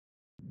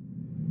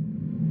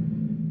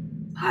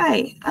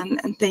Hi,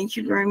 and thank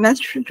you very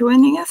much for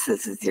joining us.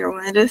 This is the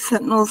Orlando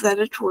Sentinel's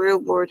editorial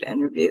board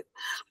interview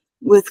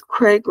with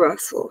Craig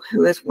Russell,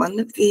 who is one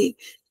of the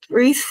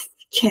three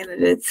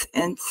candidates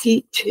in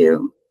seat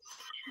 2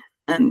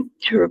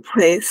 to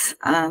replace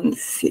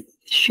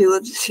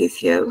Sheila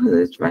DeCiccio,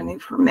 who is running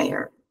for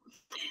mayor.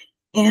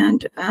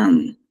 And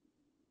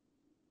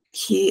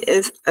he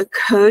is a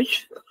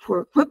coach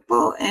for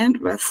football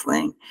and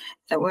wrestling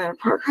at Winter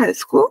Park High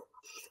School,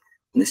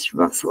 Mr.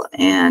 Russell,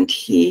 and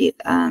he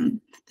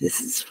this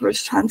is his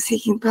first time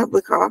seeking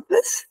public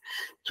office.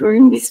 So we're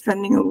going to be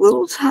spending a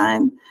little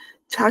time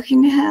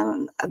talking to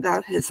him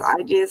about his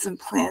ideas and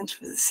plans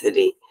for the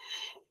city,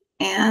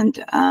 and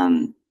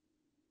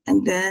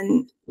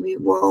then we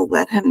will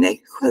let him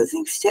make a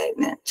closing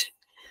statement.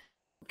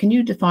 Can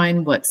you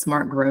define what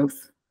smart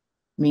growth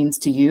means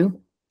to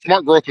you?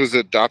 Smart growth was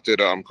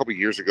adopted a couple of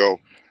years ago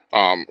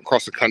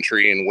across the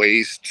country in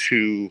ways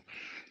to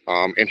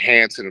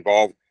enhance and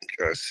evolve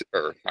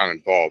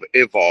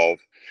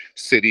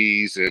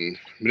cities and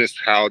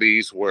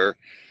municipalities where,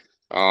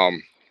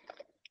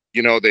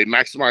 they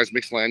maximize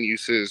mixed land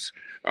uses.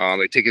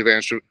 They take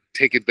advantage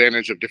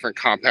of different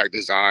compact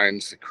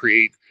designs,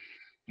 create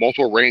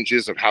multiple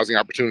ranges of housing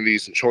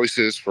opportunities and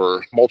choices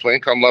for multiple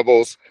income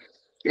levels,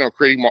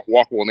 creating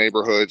walkable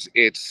neighborhoods.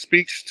 It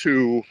speaks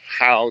to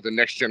how the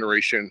next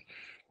generation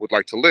would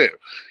like to live.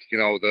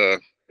 The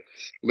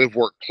live,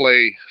 work,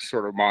 play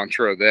sort of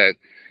mantra that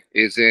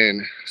is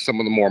in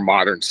some of the more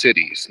modern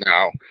cities.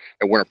 Now,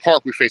 at Winter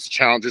Park, we face the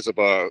challenges of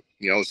a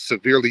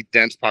severely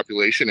dense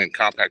population and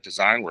compact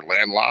design. We're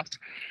landlocked.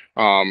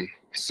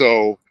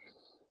 So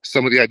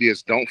some of the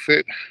ideas don't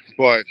fit,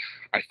 but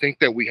I think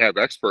that we have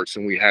experts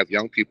and we have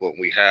young people and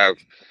we have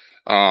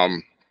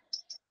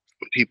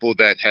people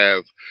that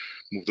have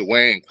moved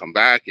away and come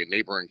back in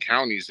neighboring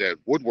counties that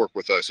would work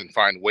with us and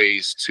find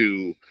ways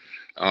to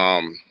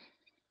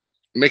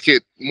make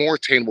it more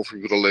attainable for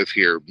people to live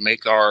here,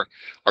 make our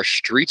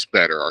streets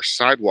better, our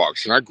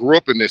sidewalks. And I grew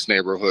up in this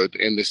neighborhood,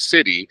 in this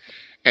city,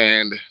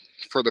 and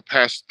for the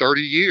past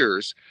 30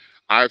 years,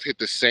 I've hit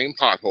the same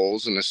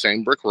potholes and the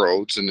same brick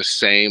roads and the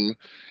same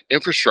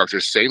infrastructure,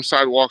 same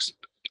sidewalks,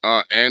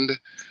 and,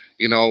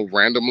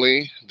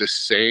 randomly the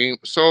same.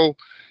 So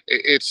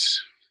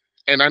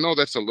and I know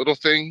that's a little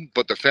thing,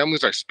 but the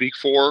families I speak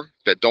for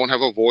that don't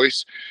have a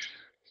voice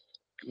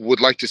would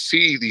like to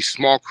see these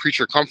small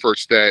creature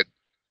comforts that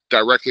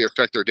directly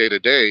affect their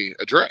day-to-day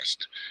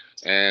addressed.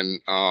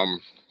 And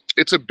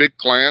it's a big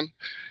plan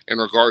in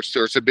regards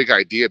to, it's a big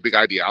idea, big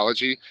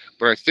ideology,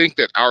 but I think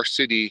that our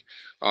city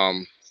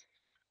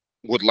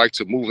would like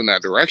to move in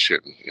that direction.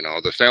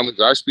 The families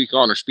that I speak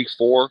on or speak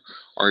for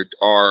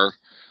are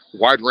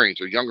wide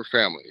range of younger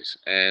families,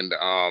 and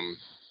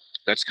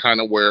that's kind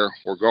of where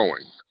we're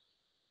going.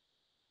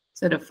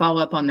 So to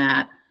follow up on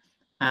that,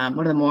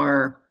 one of the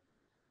more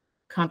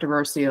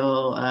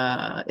controversial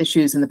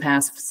issues in the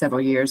past several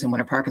years in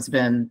Winter Park has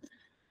been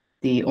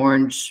the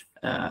Orange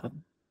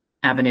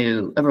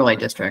Avenue Overlay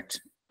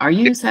District. Are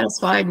you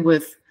satisfied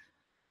with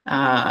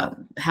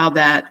how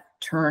that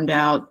turned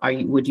out?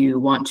 Would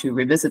you want to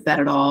revisit that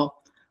at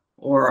all,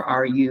 or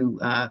are you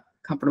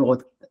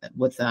comfortable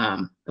with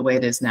the way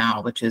it is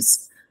now, which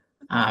is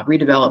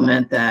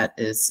redevelopment that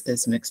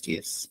is mixed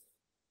use?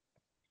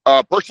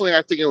 Personally,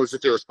 I think it was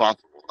just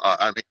irresponsible.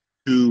 I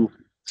mean,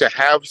 to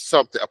have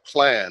a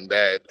plan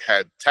that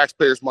had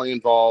taxpayers' money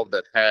involved,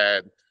 that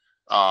had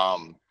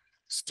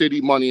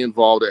city money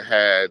involved, that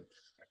had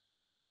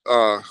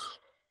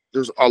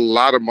there's a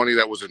lot of money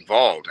that was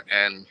involved,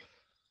 and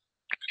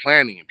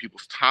planning and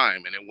people's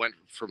time, and it went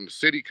from the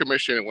city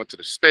commission, it went to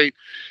the state,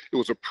 it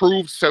was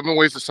approved 7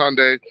 ways to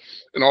Sunday,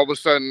 and all of a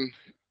sudden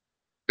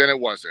then it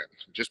wasn't,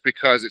 just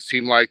because it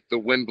seemed like the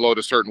wind blowed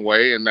a certain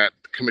way and that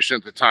the commission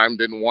at the time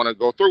didn't want to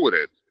go through with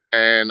it.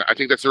 And I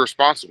think that's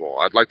irresponsible.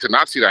 I'd like to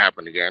not see that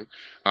happen again.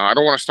 I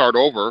don't want to start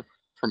over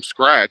from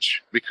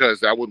scratch, because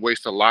that would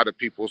waste a lot of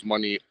people's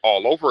money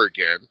all over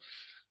again.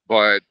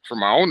 But from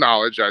my own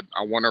knowledge, I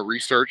want to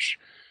research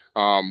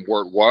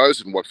where it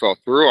was and what fell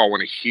through. I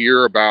want to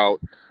hear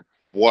about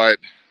what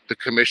the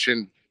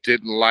commission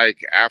didn't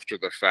like after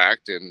the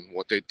fact and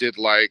what they did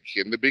like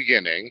in the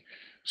beginning.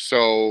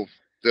 So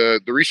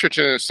the research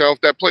in itself,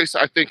 that place,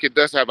 I think it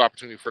does have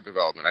opportunity for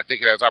development. I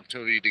think it has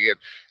opportunity to get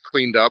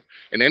cleaned up,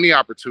 and any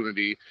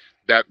opportunity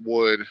that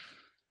would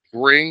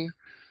bring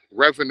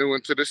revenue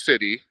into the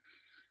city,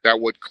 that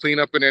would clean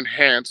up and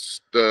enhance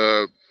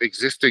the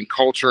existing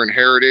culture and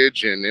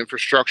heritage and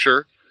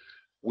infrastructure,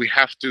 we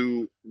have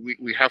to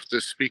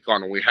speak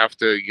on it. We have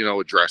to,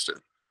 address it.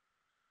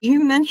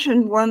 You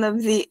mentioned one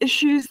of the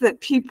issues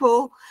that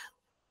people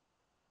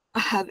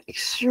have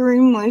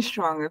extremely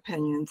strong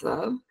opinions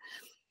of.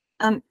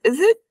 Is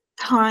it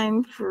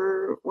time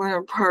for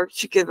Winter Park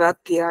to give up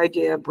the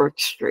idea of brick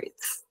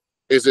streets?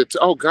 Is it?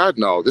 Oh God,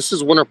 no! This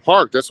is Winter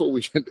Park. That's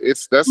what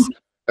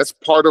that's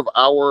part of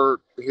our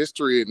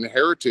history and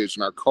heritage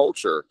and our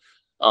culture.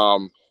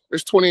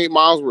 There's 28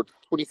 miles with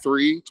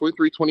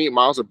 28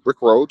 miles of brick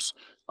roads.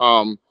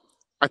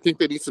 I think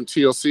they need some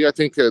TLC. I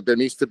think there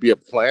needs to be a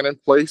plan in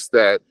place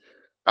that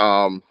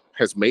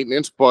has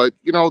maintenance, but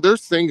you know,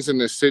 there's things in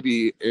this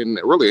city, in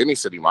really any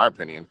city, in my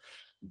opinion,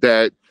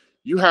 that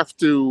you have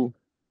to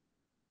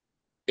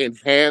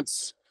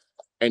enhance,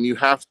 and you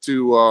have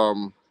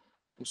to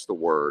what's the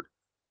word?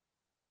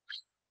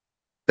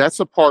 That's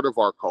a part of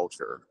our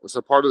culture. It's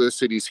a part of the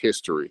city's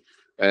history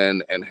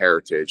and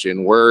heritage.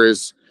 And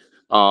whereas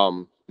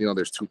you know,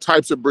 there's two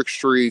types of brick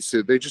streets,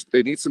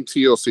 they need some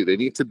TLC. They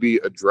need to be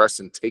addressed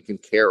and taken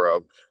care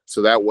of,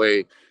 so that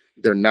way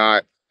they're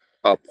not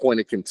a point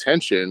of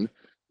contention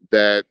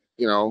that,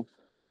 you know,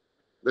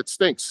 that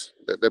stinks,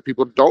 that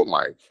people don't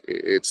like.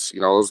 It's,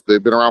 you know,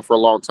 they've been around for a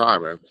long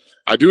time, and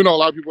I do know a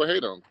lot of people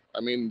hate them. I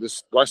mean,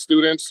 my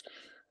students,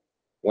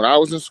 when I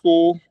was in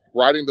school,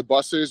 riding the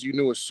buses, you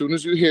knew as soon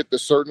as you hit the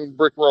certain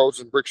brick roads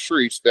and brick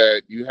streets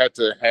that you had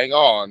to hang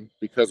on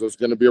because it was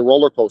going to be a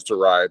roller coaster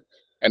ride,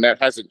 and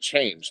that hasn't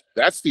changed.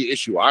 That's the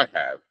issue I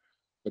have.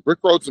 The brick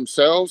roads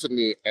themselves and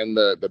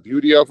the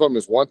beauty of them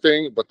is one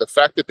thing, but the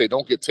fact that they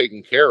don't get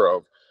taken care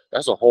of,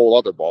 that's a whole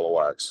other ball of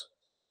wax.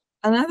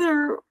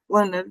 Another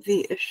one of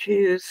the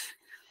issues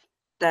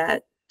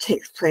that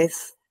takes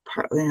place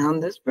partly on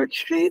those brick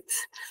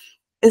streets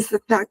is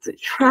the fact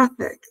that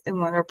traffic in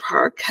Winter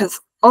Park has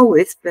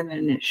always been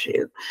an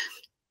issue.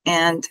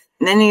 And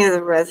many of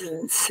the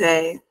residents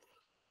say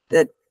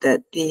that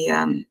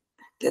the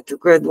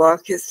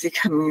gridlock is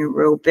becoming a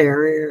real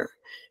barrier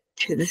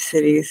to the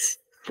city's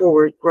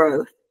forward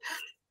growth.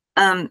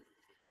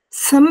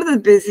 Some of the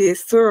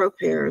busiest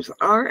thoroughfares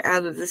are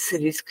out of the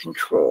city's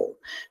control,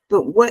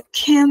 but what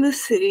can the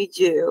city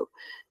do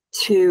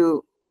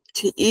to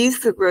ease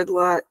the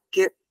gridlock,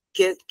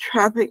 get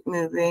traffic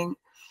moving,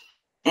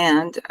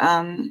 and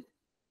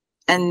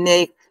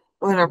make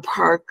Winter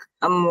Park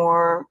a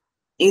more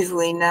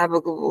easily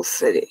navigable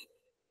city?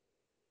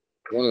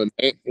 One of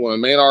the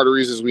main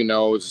arteries, as we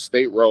know, is a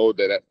state road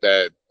that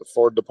the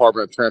Florida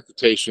Department of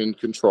Transportation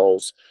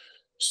controls.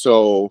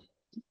 So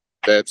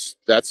that's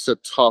a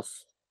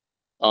tough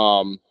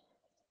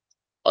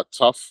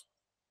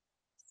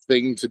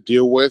thing to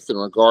deal with in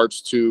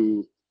regards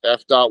to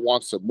FDOT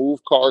wants to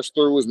move cars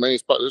through as many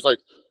as possible. There's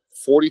like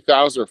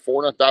 40,000 or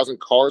 400,000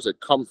 cars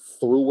that come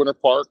through Winter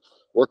Park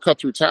or cut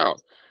through town,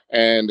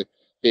 and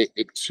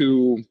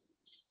to,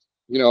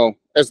 you know,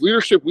 as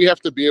leadership, we have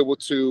to be able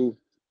to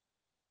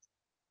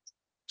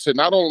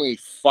not only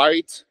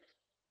fight,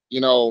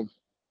 you know,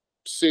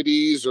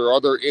 cities or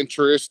other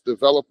interests,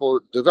 developer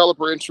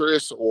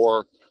interests,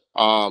 or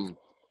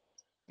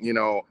you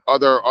know,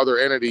 other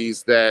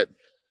entities that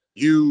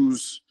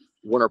use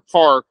Winter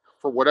Park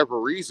for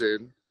whatever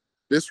reason,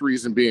 this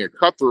reason being a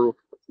cut through.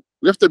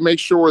 We have to make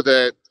sure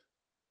that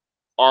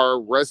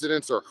our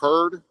residents are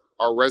heard,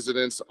 our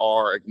residents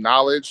are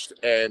acknowledged,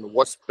 and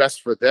what's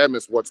best for them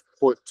is what's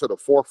put to the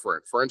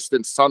forefront. For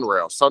instance,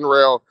 Sunrail.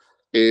 Sunrail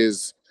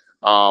is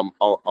a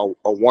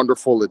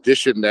wonderful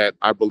addition that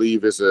I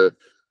believe is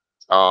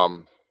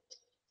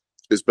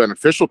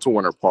beneficial to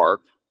Winter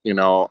Park. You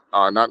know,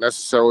 not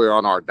necessarily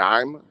on our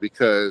dime,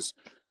 because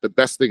the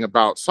best thing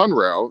about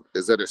Sunrail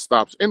is that it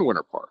stops in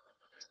Winter Park.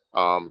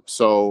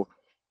 So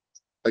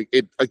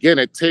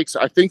it takes,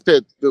 I think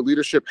that the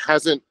leadership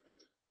hasn't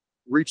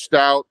reached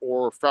out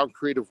or found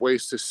creative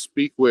ways to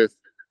speak with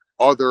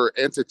other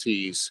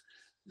entities.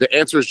 The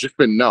answer has just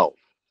been no.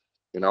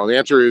 You know, the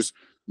answer is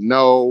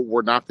no,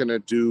 we're not going to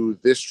do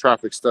this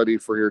traffic study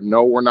for here.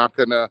 No, we're not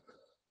going to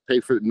pay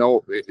for it.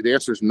 No. The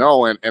answer is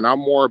no. And I'm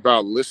more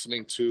about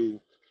listening to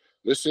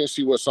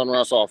see what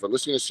Sunrise offer,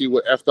 listening to see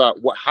what FDOT,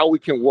 how we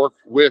can work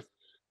with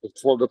the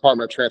Florida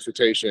Department of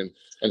Transportation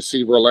and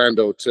City of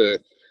Orlando to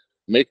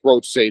make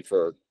roads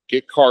safer,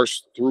 get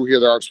cars through here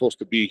that aren't supposed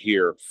to be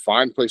here,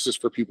 find places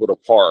for people to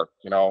park.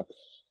 You know,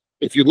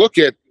 if you look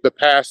at the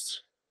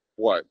past,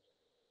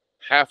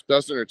 half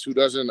dozen or 2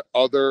 dozen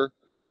other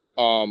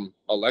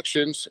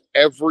elections,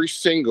 every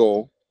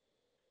single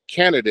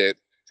candidate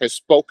has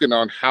spoken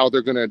on how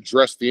they're going to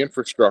address the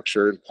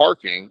infrastructure and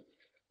parking,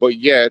 but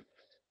yet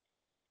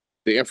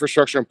the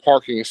infrastructure and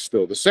parking is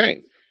still the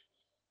same.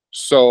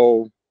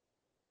 So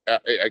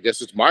I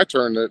guess it's my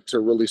turn to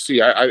really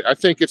see. I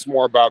think it's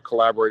more about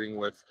collaborating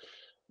with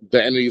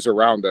the entities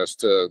around us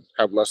to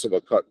have be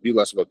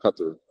less of a cut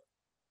through.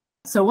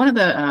 So one of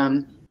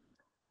the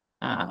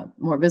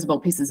more visible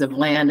pieces of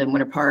land in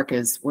Winter Park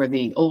is where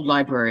the old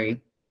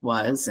library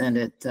was, and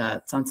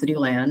it's on city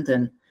land,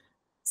 and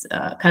it's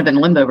kind of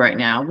in limbo right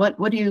now.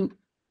 What do you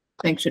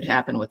think should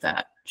happen with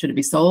that? Should it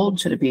be sold?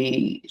 Should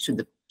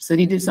the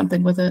city do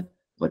something with it?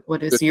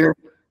 What is your?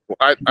 Well,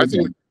 I think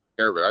we should take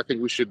care of it. I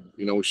think we should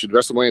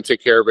invest the money and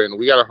take care of it, and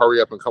we got to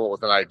hurry up and come up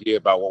with an idea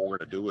about what we're going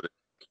to do with it.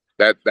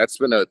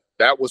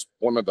 That was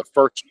one of the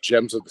first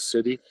gems of the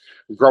city.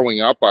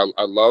 Growing up,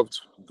 I loved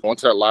going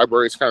to that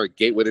library. It's kind of a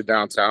gateway to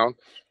downtown.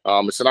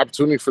 It's an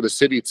opportunity for the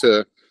city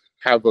to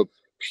have a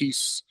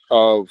piece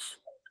of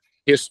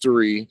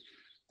history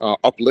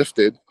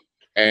uplifted,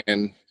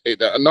 and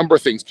a number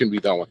of things can be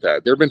done with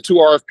that. There have been 2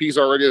 RFPs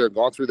already that have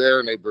gone through there,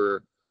 and they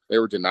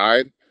were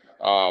denied.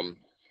 I'm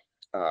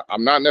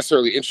not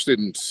necessarily interested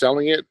in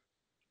selling it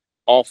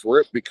off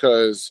rip,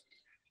 because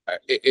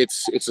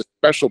it's a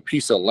special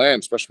piece of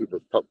land, especially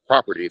for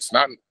property. It's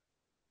not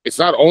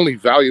only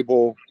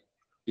valuable,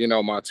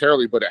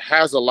 monetarily, but it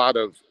has a lot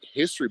of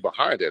history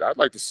behind it. I'd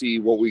like to see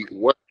what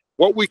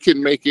we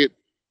can make it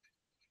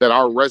that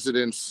our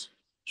residents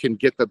can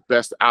get the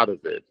best out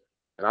of it,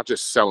 and not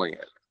just selling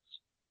it.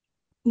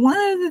 One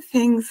of the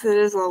things that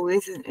is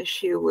always an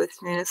issue with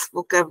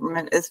municipal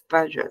government is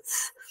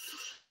budgets.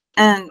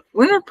 And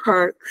Winter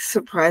Park,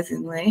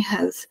 surprisingly,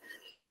 has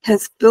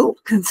built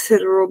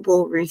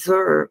considerable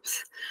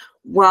reserves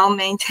while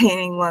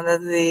maintaining one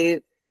of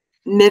the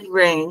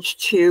mid-range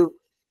to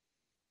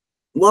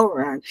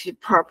lower, actually,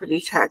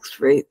 property tax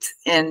rates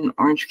in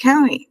Orange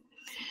County.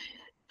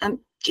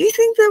 Do you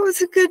think that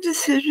was a good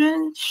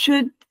decision?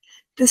 Should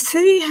the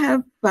city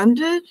have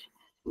funded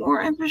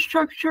more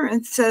infrastructure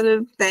instead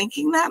of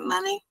banking that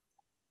money?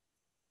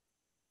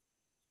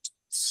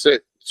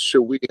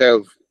 Should we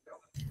have?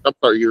 I'm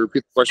sorry, you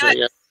repeat the question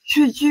again?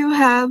 Should you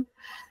have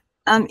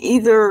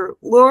either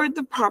lowered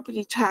the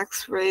property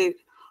tax rate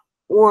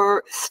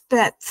or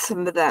spent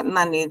some of that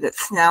money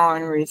that's now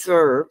in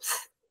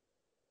reserves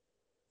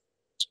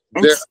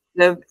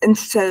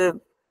instead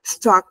of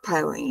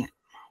stockpiling it?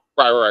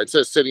 Right. Instead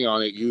of sitting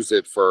on it, use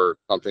it for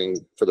something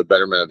for the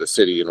betterment of the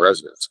city and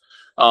residents.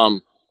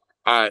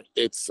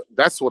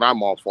 That's what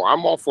I'm all for.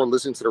 I'm all for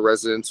listening to the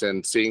residents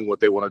and seeing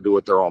what they want to do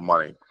with their own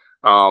money.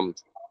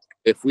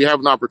 If we have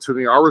an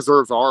opportunity, our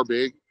reserves are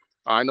big.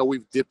 I know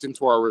we've dipped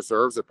into our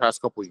reserves the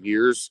past couple of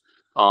years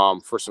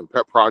for some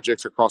pet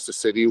projects across the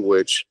city,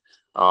 which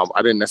I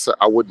wouldn't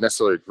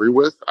necessarily agree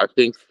with. I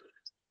think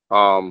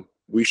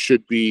we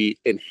should be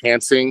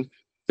enhancing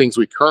things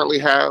we currently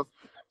have.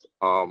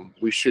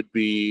 We should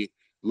be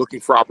looking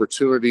for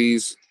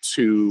opportunities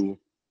to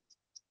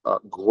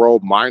grow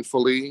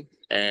mindfully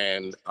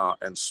and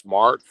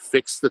smart,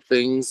 fix the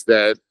things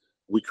that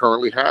we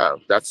currently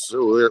have. That's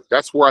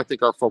where I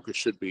think our focus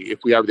should be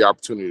if we have the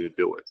opportunity to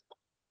do it.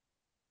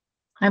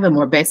 I have a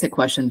more basic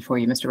question for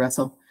you, Mr.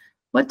 Russell.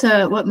 What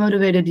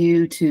motivated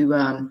you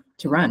to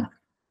run?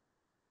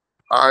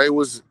 It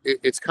was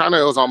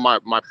on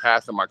my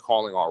path and my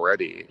calling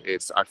already.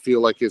 I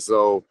feel like as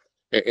though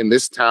in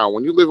this town,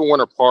 when you live in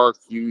Winter Park,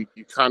 you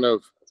kind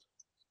of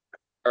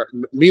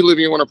me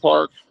living in Winter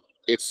Park,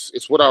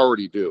 it's what I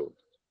already do.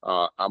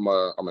 I'm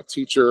a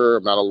teacher.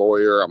 I'm not a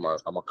lawyer. I'm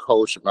a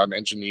coach. I'm not an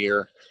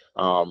engineer.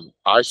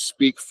 I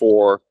speak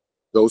for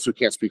those who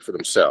can't speak for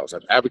themselves.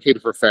 I've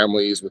advocated for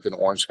families within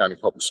Orange County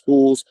Public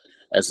Schools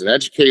as an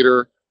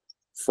educator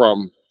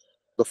from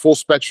the full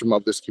spectrum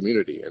of this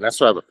community, and that's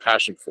what I have a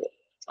passion for.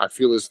 I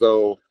feel as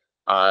though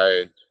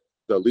the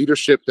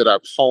leadership that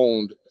I've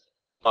honed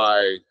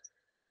by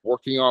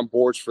working on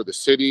boards for the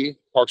city,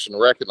 Parks and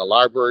Rec, and the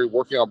library,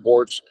 working on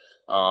boards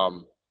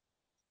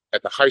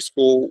at the high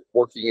school,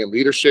 working in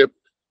leadership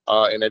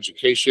in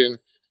education,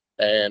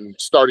 and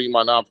starting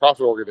my nonprofit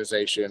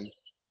organization.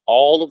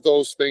 All of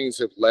those things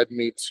have led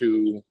me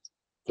to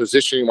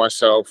positioning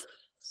myself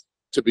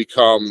to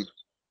become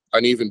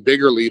an even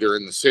bigger leader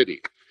in the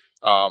city.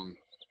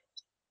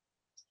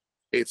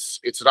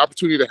 It's an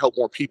opportunity to help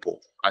more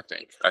people. I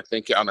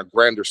think on a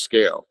grander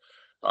scale.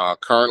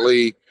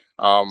 Currently,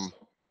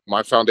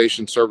 my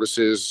foundation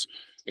services,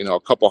 a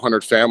couple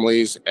hundred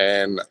families,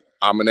 and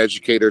I'm an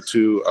educator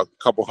to a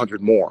couple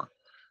hundred more.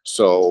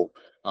 So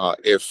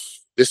if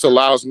this will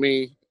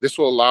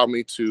allow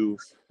me to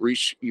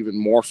reach even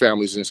more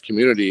families in this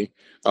community,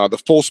 the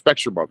full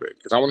spectrum of it,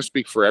 because I want to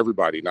speak for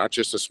everybody, not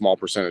just a small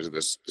percentage of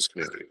this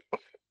community.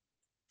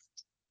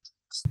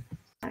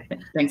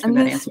 Thanks for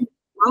that answer.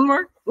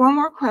 One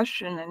more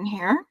question in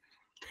here.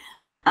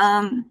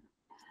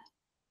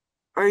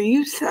 Are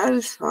you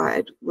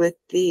satisfied with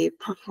the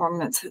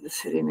performance of the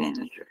city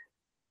manager?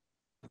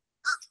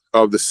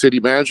 Of the city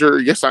manager?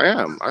 Yes, I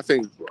am. I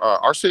think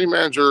our city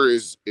manager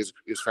is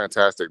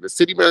fantastic. The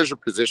city manager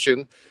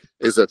position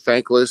is a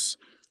thankless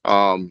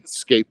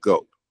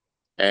scapegoat,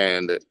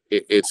 and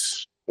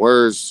it's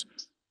whereas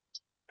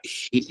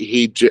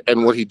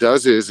and what he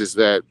does is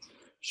that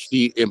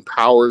he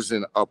empowers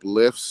and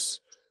uplifts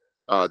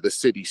the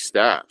city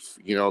staff.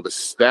 The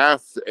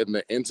staff and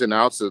the ins and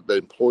outs of the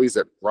employees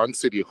that run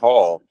City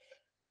Hall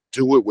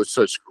do it with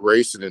such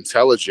grace and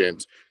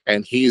intelligence,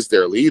 and he's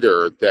their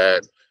leader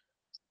that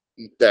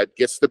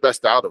gets the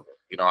best out of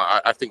it.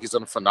 I think he's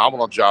done a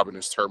phenomenal job in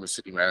his term as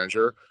city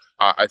manager.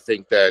 I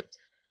think that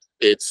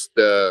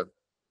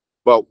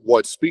but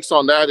what speaks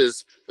on that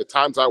is the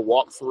times I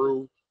walk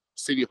through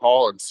City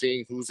Hall and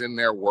seeing who's in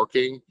there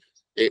working.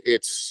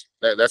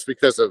 That's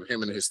because of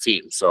him and his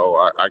team. So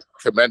I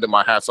commend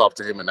my hats off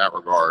to him in that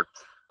regard.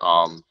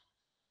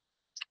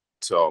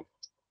 So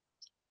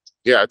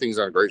yeah, I think he's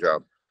done a great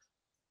job.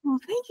 Well,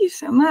 thank you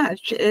so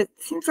much. It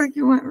seems like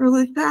it went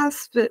really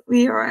fast, but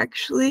we are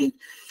actually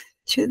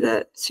to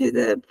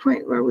the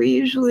point where we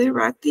usually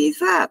wrap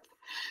these up.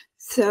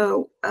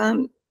 So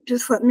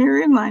just let me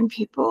remind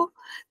people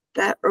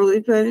that early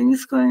voting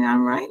is going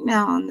on right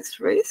now on this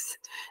race,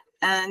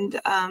 and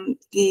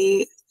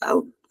the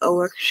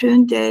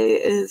election day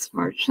is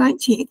March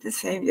 19th, the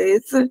same day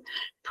as the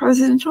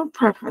presidential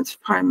preference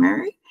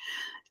primary.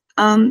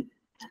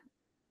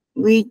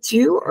 we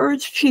do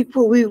urge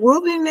people, we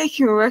will be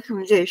making a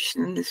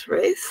recommendation in this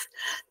race,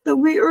 but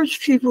we urge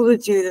people to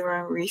do their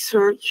own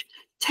research.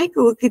 Take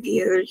a look at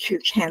the other two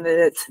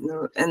candidates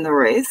in the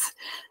race.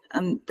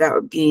 That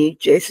would be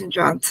Jason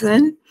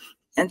Johnson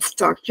and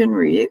Stockton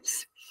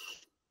Reeves.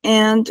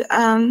 And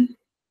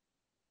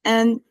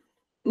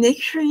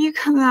make sure you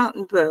come out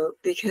and vote,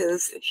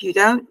 because if you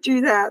don't do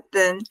that,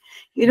 then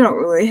you don't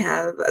really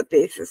have a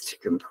basis to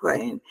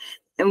complain.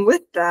 And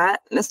with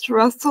that, Mr.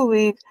 Russell,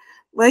 we'd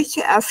like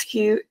to ask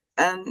you,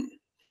 if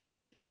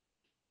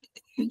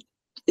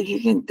you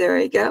can, there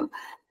you go,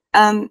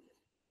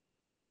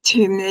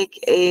 to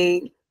make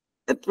a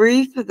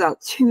brief,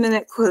 about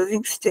 2-minute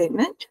closing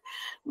statement.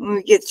 When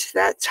we get to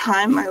that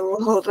time, I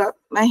will hold up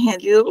my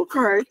handy little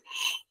card,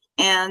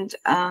 and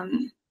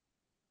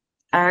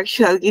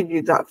actually, I'll give you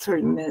about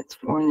 30 minutes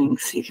warning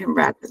so you can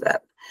wrap it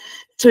up.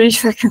 30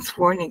 seconds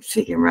warning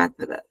so you can wrap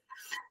it up.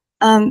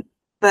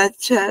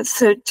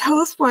 So tell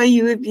us why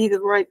you would be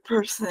the right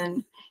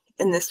person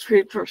in this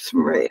 3-person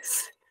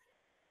race.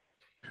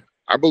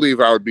 I believe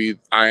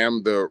I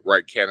am the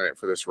right candidate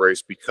for this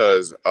race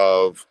because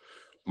of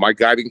my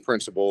guiding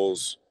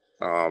principles.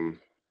 My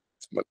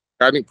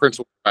guiding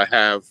principles I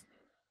have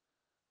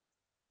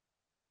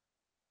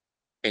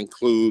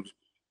include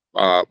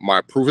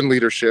my proven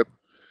leadership.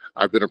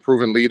 I've been a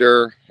proven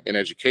leader in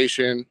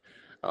education,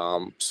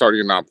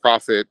 starting a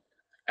nonprofit,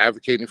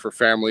 advocating for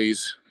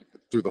families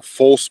through the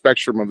full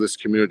spectrum of this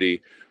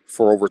community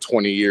for over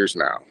 20 years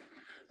now.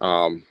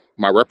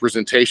 My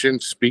representation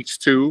speaks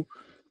to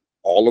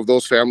all of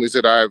those families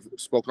that I've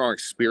spoken on,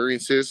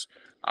 experiences.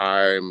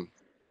 I'm,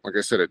 like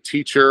I said, a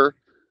teacher,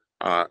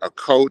 a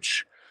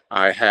coach.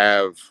 I'm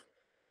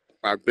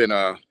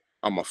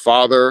a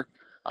father.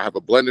 I have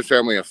a blended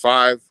family of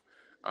 5.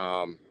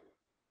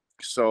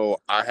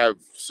 So I have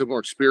similar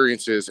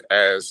experiences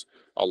as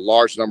a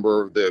large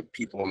number of the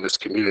people in this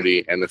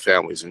community and the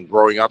families. And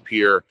growing up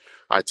here,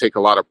 I take a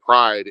lot of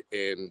pride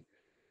in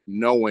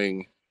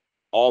knowing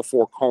all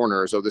 4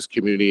 corners of this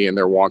community and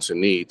their wants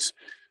and needs.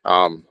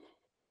 And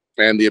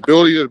the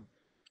ability to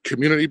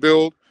community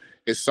build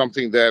is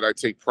something that I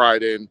take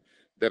pride in,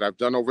 that I've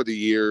done over the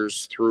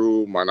years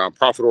through my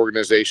nonprofit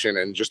organization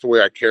and just the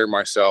way I carry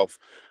myself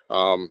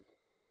with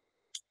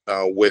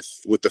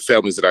the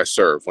families that I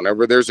serve.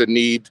 Whenever there's a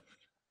need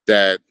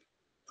that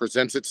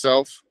presents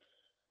itself,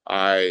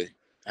 I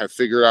have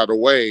figured out a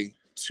way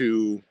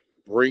to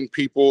bring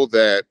people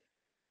that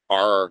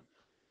are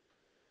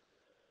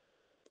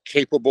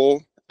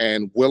capable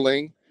and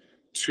willing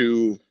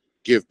to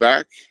give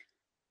back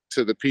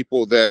to the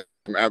people that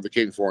I'm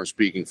advocating for and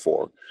speaking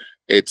for.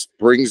 It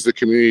brings the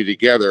community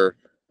together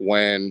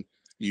when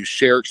you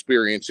share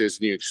experiences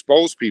and you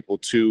expose people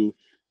to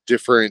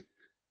different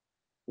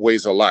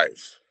ways of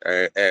life.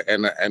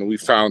 And we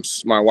found,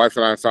 my wife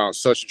and I found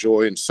such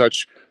joy and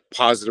such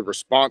positive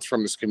response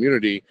from this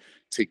community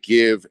to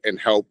give and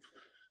help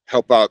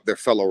out their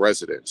fellow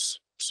residents.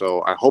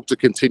 So I hope to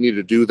continue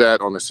to do that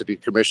on the city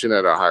commission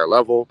at a higher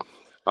level.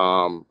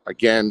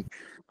 Again,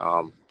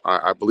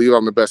 I believe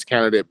I'm the best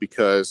candidate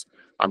because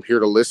I'm here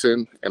to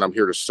listen and I'm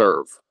here to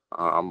serve.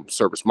 I'm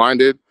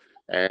service-minded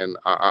and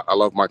I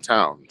love my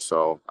town.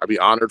 So I'd be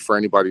honored for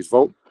anybody's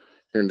vote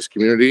here in this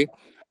community.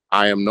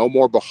 I am no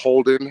more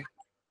beholden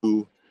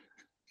to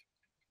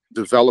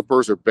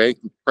developers or bank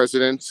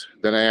presidents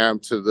than I am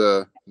to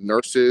the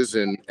nurses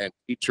and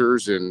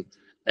teachers and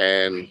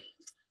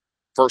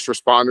first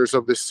responders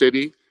of this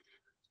city.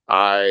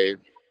 I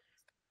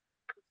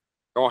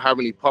don't have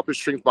any puppet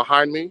strings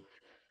behind me.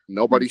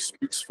 Nobody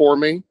speaks for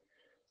me.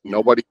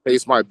 Nobody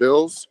pays my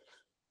bills.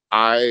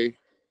 I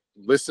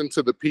listen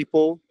to the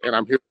people and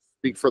I'm here to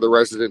speak for the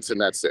residents, and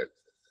that's it.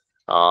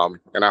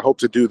 And I hope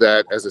to do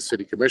that as a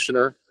city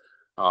commissioner.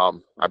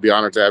 I'd be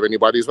honored to have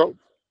anybody's vote.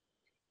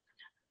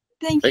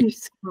 Thank you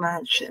so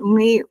much. And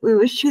we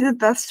wish you the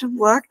best of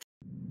luck.